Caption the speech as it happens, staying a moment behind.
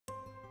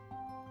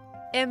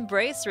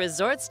Embrace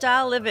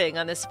resort-style living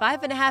on this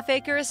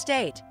 5.5-acre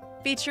estate,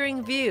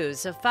 featuring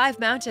views of 5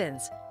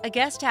 mountains, a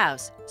guest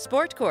house,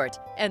 sport court,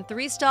 and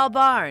 3-stall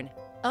barn,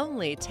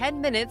 only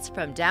 10 minutes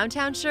from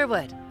downtown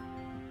Sherwood.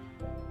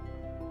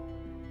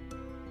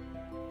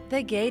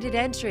 The gated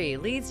entry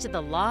leads to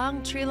the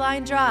long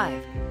tree-lined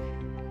drive.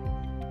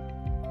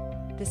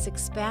 This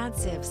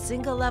expansive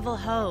single-level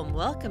home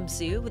welcomes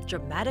you with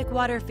dramatic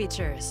water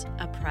features,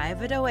 a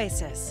private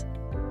oasis.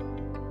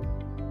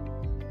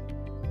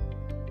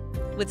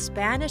 With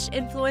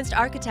Spanish-influenced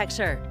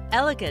architecture,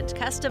 elegant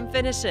custom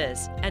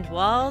finishes, and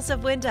walls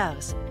of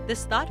windows,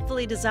 this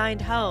thoughtfully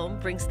designed home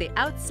brings the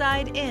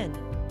outside in.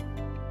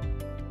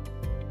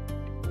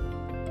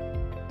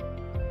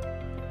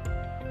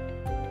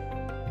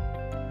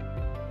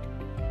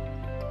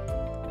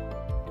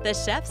 The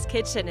chef's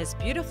kitchen is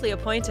beautifully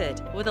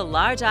appointed with a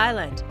large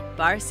island,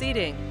 bar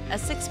seating, a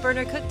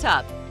 6-burner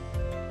cooktop,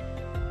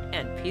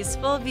 and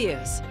peaceful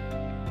views.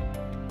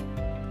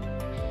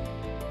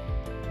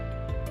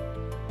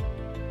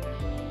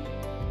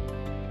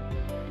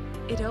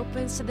 It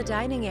opens to the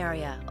dining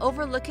area,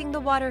 overlooking the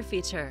water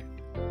feature.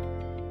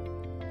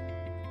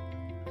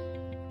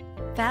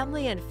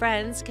 Family and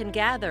friends can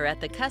gather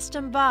at the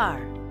custom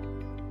bar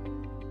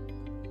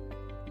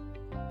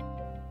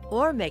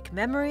or make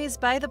memories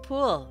by the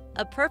pool,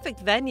 a perfect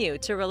venue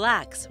to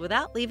relax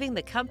without leaving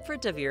the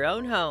comfort of your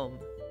own home.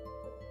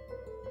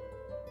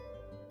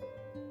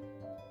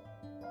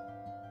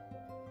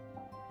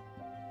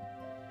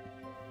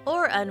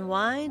 Or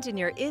unwind in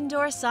your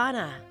indoor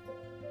sauna.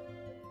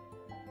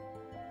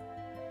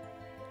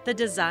 The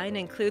design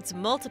includes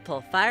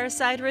multiple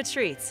fireside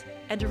retreats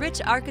and rich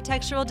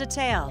architectural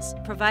details,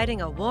 providing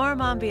a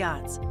warm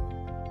ambiance.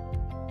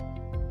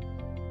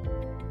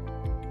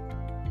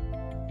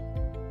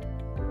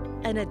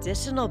 An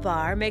additional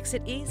bar makes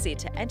it easy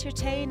to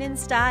entertain in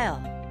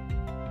style.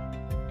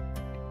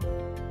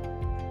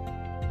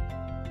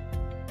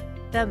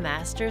 The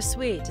master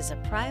suite is a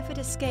private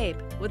escape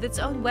with its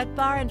own wet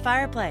bar and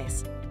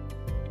fireplace.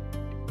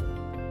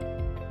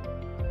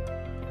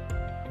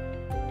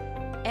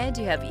 And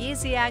you have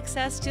easy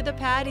access to the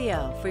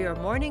patio for your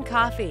morning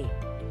coffee.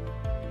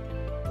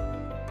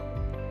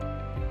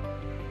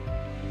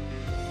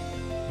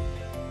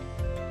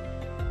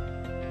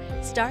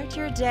 Start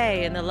your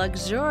day in the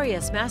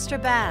luxurious master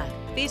bath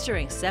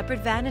featuring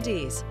separate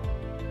vanities,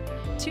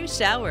 2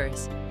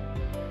 showers,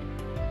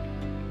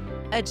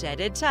 a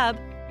jetted tub,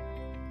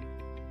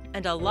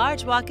 and a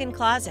large walk-in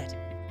closet.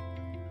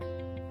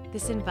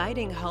 This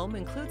inviting home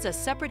includes a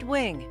separate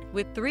wing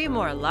with 3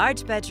 more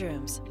large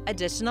bedrooms,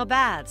 additional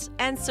baths,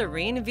 and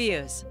serene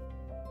views.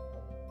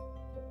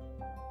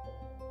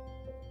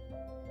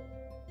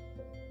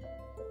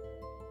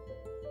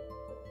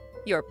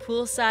 Your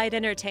poolside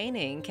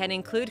entertaining can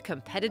include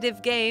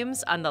competitive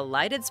games on the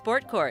lighted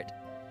sport court.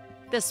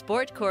 The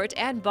sport court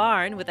and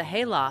barn with a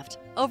hayloft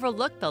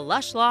overlook the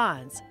lush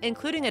lawns,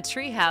 including a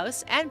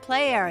treehouse and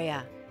play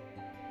area.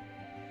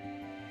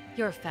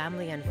 Your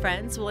family and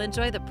friends will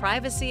enjoy the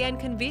privacy and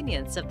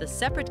convenience of the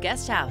separate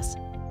guest house.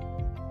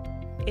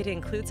 It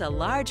includes a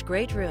large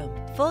great room,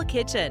 full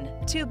kitchen,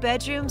 2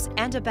 bedrooms,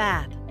 and a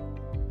bath.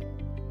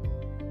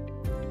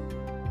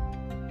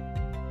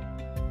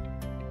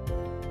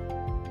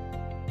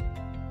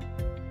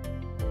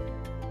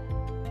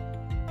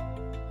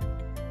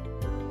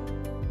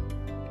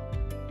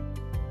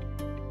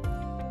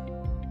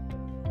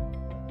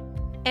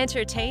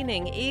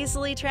 Entertaining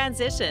easily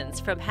transitions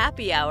from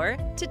happy hour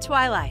to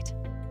twilight.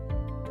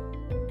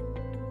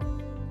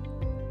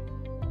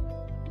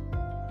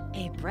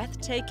 A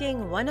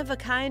breathtaking,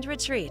 one-of-a-kind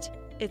retreat.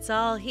 It's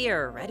all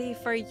here ready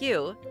for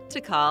you to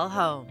call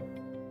home.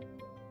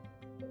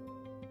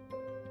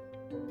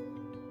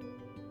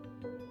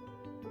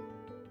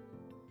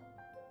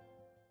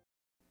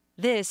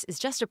 This is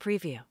just a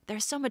preview.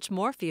 There's so much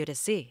more for you to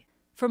see.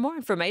 For more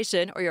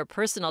information or your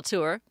personal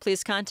tour,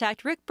 please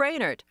contact Rick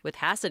Brainard with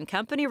Hasson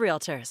Co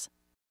Realtors.